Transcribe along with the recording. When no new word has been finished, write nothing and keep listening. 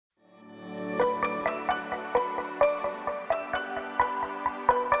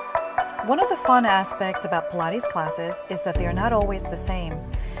One of the fun aspects about Pilates classes is that they are not always the same,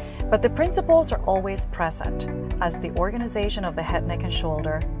 but the principles are always present, as the organization of the head, neck, and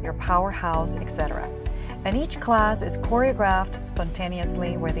shoulder, your powerhouse, etc. And each class is choreographed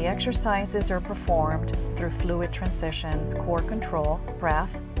spontaneously, where the exercises are performed through fluid transitions, core control,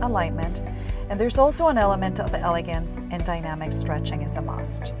 breath, alignment, and there's also an element of elegance, and dynamic stretching is a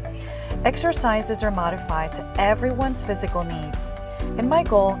must. Exercises are modified to everyone's physical needs, and my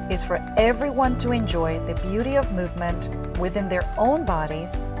goal is for everyone to enjoy the beauty of movement within their own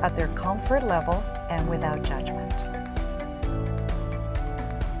bodies at their comfort level and without judgment.